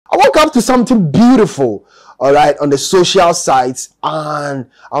I woke up to something beautiful, all right, on the social sites, and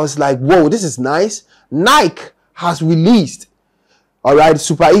I was like, whoa, this is nice. Nike has released, all right,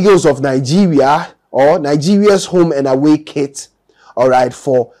 Super Eagles of Nigeria, or Nigeria's home and away kit, all right,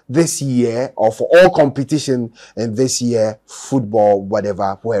 for this year, or for all competition in this year, football,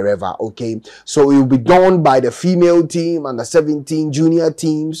 whatever, wherever, okay? So it will be done by the female team and the 17 junior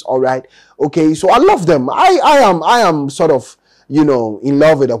teams, all right? Okay, so I love them. I am sort of, you know, in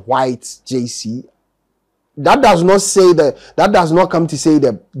love with a white JC. That does not come to say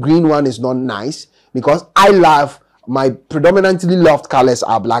the green one is not nice, because my predominantly loved colors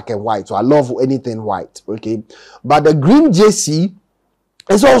are black and white, so I love anything white, okay? But the green JC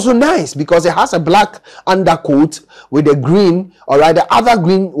is also nice because it has a black undercoat with the green, all right? The other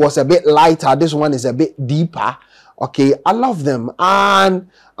green was a bit lighter, this one is a bit deeper, okay? I love them, and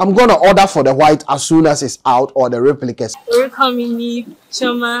I'm gonna order for the white as soon as it's out, or the replicas. Kamini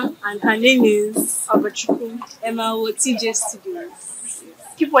Choma, and her name is Abachuku Emma with TJ Studios.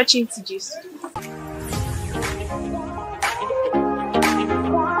 Keep watching TJ Studios.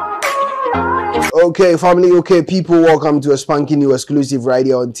 Okay, family, okay, people, welcome to a spanking new exclusive right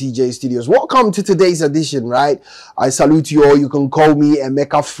here on TJ Studios. Welcome to today's edition, right? I salute you all. You can call me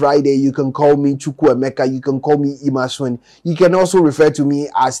Emeka Friday. You can call me Chuku Emeka. You can call me Imaswin. You can also refer to me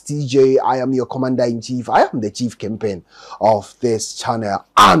as TJ. I am your commander-in-chief. I am the chief campaign of this channel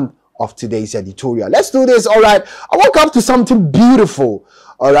and of today's editorial. Let's do this, all right? I woke up to something beautiful,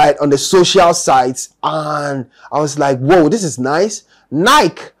 all right, on the social sites, and I was like, whoa, this is nice.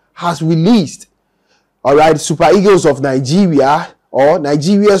 Nike has released, all right, Super Eagles of Nigeria, or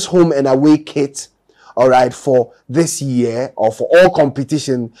Nigeria's home and away kit, all right, for this year, or for all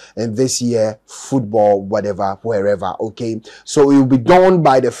competition in this year, football, whatever, wherever, okay? So it will be done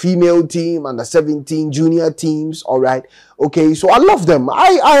by the female team and the 17 junior teams, all right? Okay, so I love them.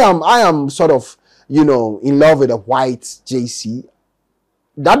 I am sort of, you know, in love with a white JC.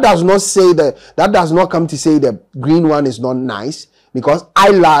 That does not come to say the green one is not nice, because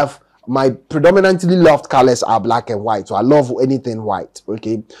my predominantly loved colors are black and white, so I love anything white,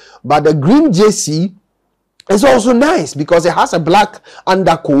 okay? But the green JC is also nice because it has a black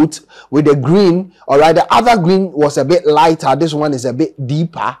undercoat with the green, all right? The other green was a bit lighter, this one is a bit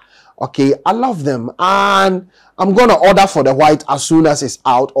deeper, okay? I love them, and I'm gonna order for the white as soon as it's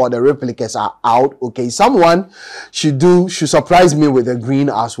out, or the replicas are out, okay? Someone should surprise me with the green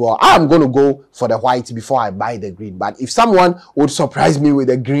as well. I'm gonna go for the white before I buy the green, but if someone would surprise me with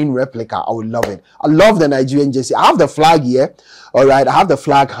a green replica, I would love it. I love the Nigerian jersey. I have the flag here, all right? I have the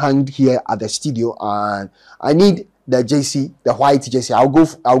flag hanged here at the studio, and I need the JC, the white JC.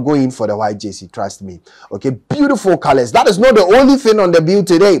 I'll go in for the white JC, trust me. Okay, beautiful colors. That is not the only thing on the bill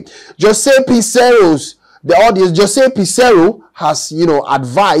today. Jose Peseiro has, you know,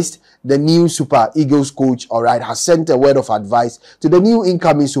 advised the new Super Eagles coach, all right, has sent a word of advice to the new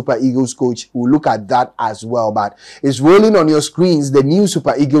incoming Super Eagles coach. We'll look at that as well, but it's rolling on your screens. The new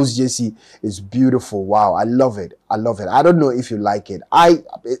Super Eagles jersey is beautiful. Wow, I love it. I love it. I don't know if you like it.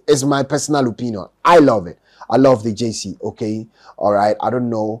 It's my personal opinion. I love it. I love the jersey, okay? All right, I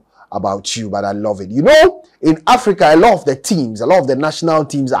don't know about you, but I love it. You know, in Africa, a lot of the national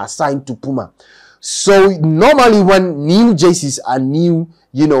teams are assigned to Puma. So normally when new jerseys are new,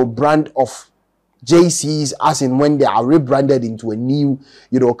 you know, brand of JCs, as in when they are rebranded into a new,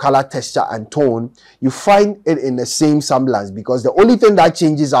 you know, color, texture and tone, you find it in the same semblance, because the only thing that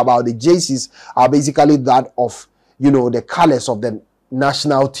changes about the jerseys are basically that of, you know, the colors of the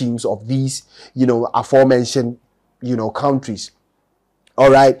national teams of these, you know, aforementioned, you know, countries. All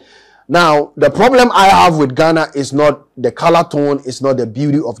right. Now, the problem I have with Ghana is not the color tone, it's not the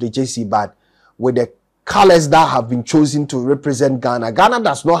beauty of the jersey, but with the colors that have been chosen to represent Ghana. Ghana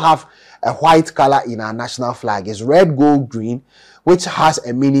does not have a white color in our national flag. It's red, gold, green, which has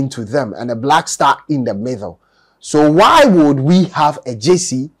a meaning to them, and a black star in the middle. So why would we have a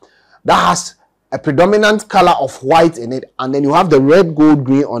jersey that has a predominant color of white in it, and then you have the red, gold,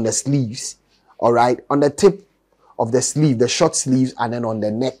 green on the sleeves, all right, on the tip of the sleeve, the short sleeves, and then on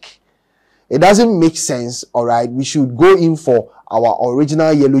the neck? It doesn't make sense, all right? We should go in for our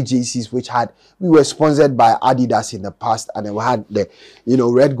original yellow jerseys, we were sponsored by Adidas in the past, and then we had the, you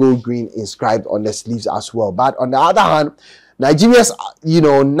know, red, gold, green inscribed on the sleeves as well. But on the other hand, Nigeria's, you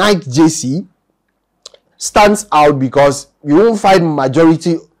know, Nike jersey stands out because you won't find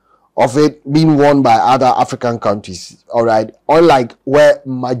majority of it being worn by other African countries, all right? Unlike where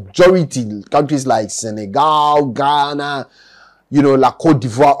majority countries like Senegal, Ghana, you know, like Cote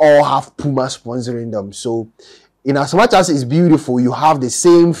d'Ivoire all have Puma sponsoring them. So in as much as it's beautiful, you have the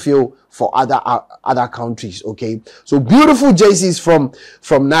same feel for other countries. Okay, so beautiful jerseys from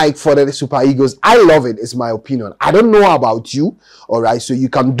Nike for the Super Eagles. I love it. It's my opinion. I don't know about you. All right, so you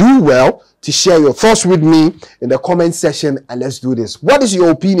can do well to share your thoughts with me in the comment section, and let's do this. What is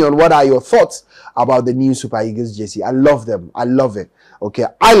your opinion? What are your thoughts about the new Super Eagles jersey? I love them. I love it. Okay,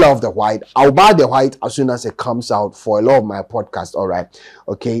 I love the white. I'll buy the white as soon as it comes out for a lot of my podcasts. All right.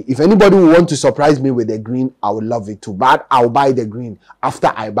 Okay, if anybody will want to surprise me with the green, I would love it too. But I'll buy the green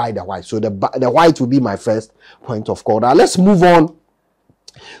after I buy the white. So the white will be my first point of call. Now let's move on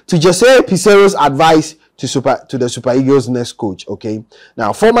to Jose Peseiro's advice to the Super Eagles' next coach. Okay,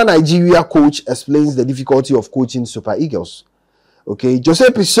 now former Nigeria coach explains the difficulty of coaching Super Eagles. Okay, Jose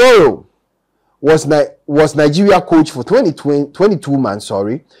Peseiro was Nigeria coach for 22 months.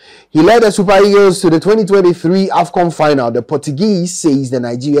 He led the Super Eagles to the 2023 AFCON final. The Portuguese says the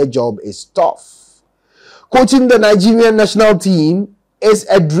Nigeria job is tough. Coaching the Nigerian national team is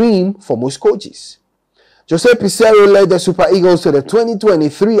a dream for most coaches. Jose Peseiro led the Super Eagles to the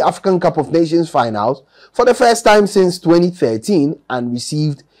 2023 African Cup of Nations finals for the first time since 2013 and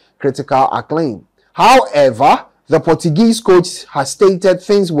received critical acclaim. However, the Portuguese coach has stated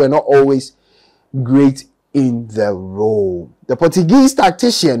things were not always great in the role. The Portuguese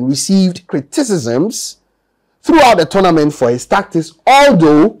tactician received criticisms throughout the tournament for his tactics,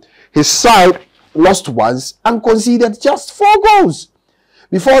 although his side lost once and conceded just 4 goals.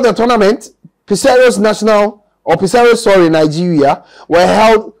 Before the tournament, Nigeria were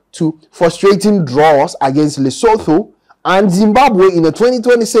held to frustrating draws against Lesotho and Zimbabwe in the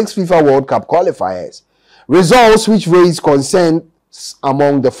 2026 FIFA World Cup qualifiers, results which raised concerns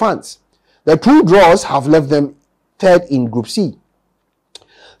among the fans. The 2 draws have left them third in Group C.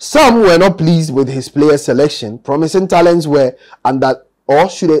 Some were not pleased with his player selection. Promising talents were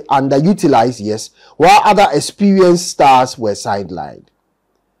underutilized, yes, while other experienced stars were sidelined.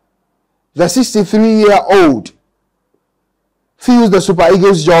 The 63-year-old feels the Super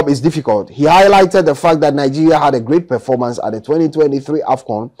Eagles' job is difficult. He highlighted the fact that Nigeria had a great performance at the 2023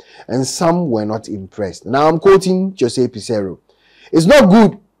 AFCON and some were not impressed. Now I'm quoting Jose Peseiro. It's not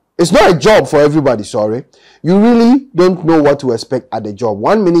good. It's not a job for everybody, You really don't know what to expect at the job.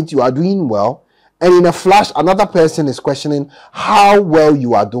 1 minute you are doing well, and in a flash, another person is questioning how well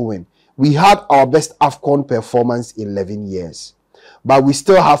you are doing. We had our best AFCON performance in 11 years, but we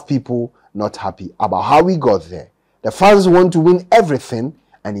still have people not happy about how we got there. The fans want to win everything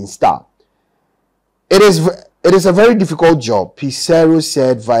and in style. It is a very difficult job, Peseiro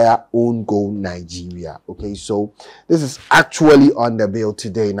said via Own Goal Nigeria. Okay, so this is actually on the bill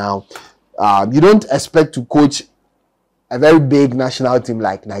today. Now, you don't expect to coach a very big national team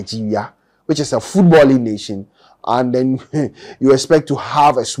like Nigeria, which is a footballing nation, and then you expect to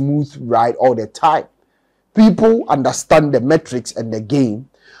have a smooth ride all the time. People understand the metrics and the game.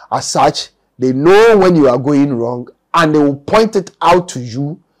 As such, they know when you are going wrong, and they will point it out to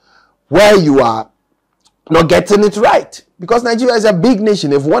you where you are not getting it right. Because Nigeria is a big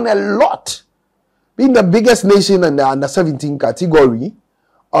nation. They've won a lot. Being the biggest nation in the under-17 category,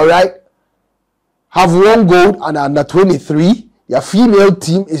 all right, have won gold and under-23. Your female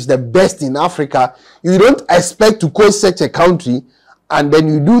team is the best in Africa. You don't expect to coach such a country, and then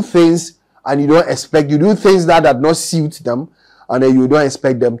you do things, and you do things that do not suit them, and then you don't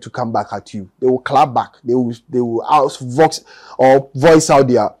expect them to come back at you. They will clap back. They will voice out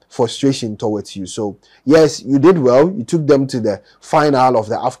their frustration towards you. So yes, you did well. You took them to the final of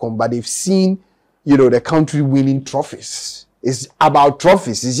the AFCON, but they've seen, the country winning trophies. It's about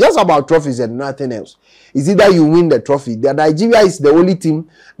trophies. It's just about trophies and nothing else. It's either you win the trophy. Nigeria is the only team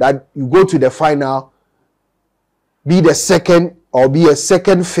that you go to the final, be the second or be a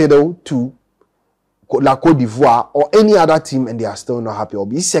second fiddle to La Côte d'Ivoire or any other team, and they are still not happy, or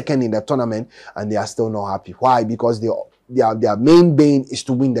be second in the tournament and they are still not happy. Why? Because their main bane is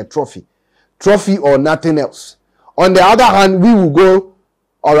to win the trophy or nothing else. On the other hand, we will go,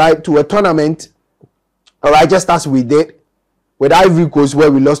 all right, to a tournament, all right, just as we did with Ivory Coast,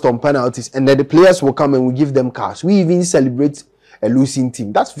 where we lost on penalties, and then the players will come and we give them cash. We even celebrate a losing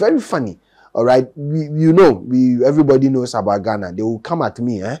team. That's very funny. All right, everybody knows about Ghana. They will come at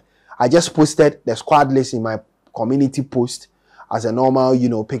me, I just posted the squad list in my community post as a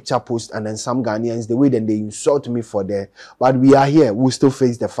normal, picture post, and then some Ghanaians, the way then they insult me for there. But we are here. We'll still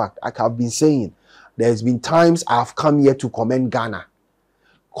face the fact. Like I've been saying, there's been times I've come here to commend Ghana,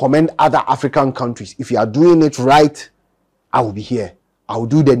 commend other African countries. If you are doing it right, I will be here. I will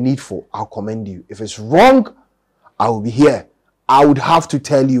do the needful. I'll commend you. If it's wrong, I will be here. I would have to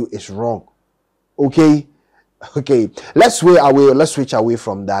tell you it's wrong. Okay? Okay, let's switch away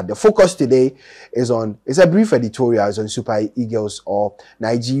from that. The focus today is a brief editorial. It's on Super Eagles or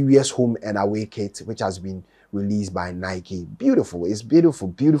Nigeria's home and away kit, which has been released by Nike. Beautiful. It's beautiful,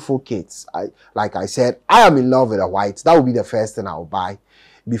 beautiful kits. Like I said, I am in love with the white. That will be the first thing I'll buy.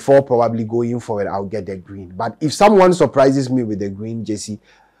 Before probably going for it, I'll get the green. But if someone surprises me with the green jersey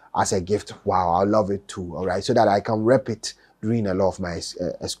as a gift, wow, I'll love it too. All right, so that I can rep it during a lot of my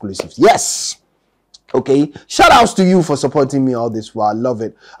exclusives. Yes. Okay, shout outs to you for supporting me all this while. I love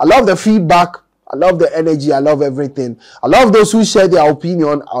it. I love the feedback. I love the energy. I love everything. I love those who share their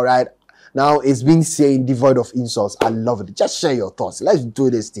opinion. All right. Now it's been saying devoid of insults. I love it. Just share your thoughts. Let's do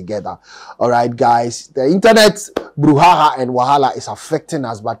this together. All right, guys. The internet brouhaha and wahala is affecting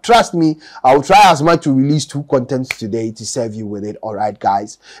us, but trust me, I will try as much to release 2 contents today to serve you with it. All right,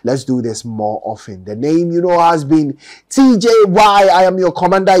 guys. Let's do this more often. The name, has been TJY. I am your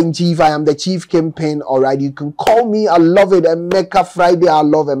commander-in-chief. I am the chief kingpin. All right, you can call me. I love it. Emeka Friday. I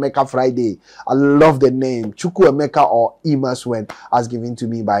love Emeka Friday. I love the name. Chuku Emeka or Imaswen as given to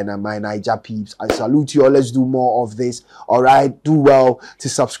me by my Niger peeps. I salute you all. Let's do more of this. All right, do well to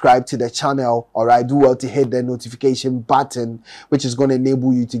subscribe to the channel. All right, do well to hit the notification button, which is going to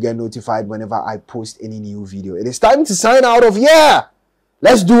enable you to get notified whenever I post any new video. It is time to sign out of here.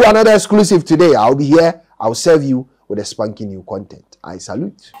 Let's do another exclusive today. I'll be here. I'll serve you with a spunky new content. I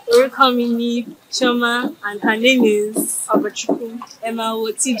salute. Welcome, Choma, and her name is Abachukwu Emma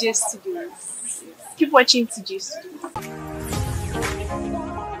TJ Studios. Keep watching TJ Studios.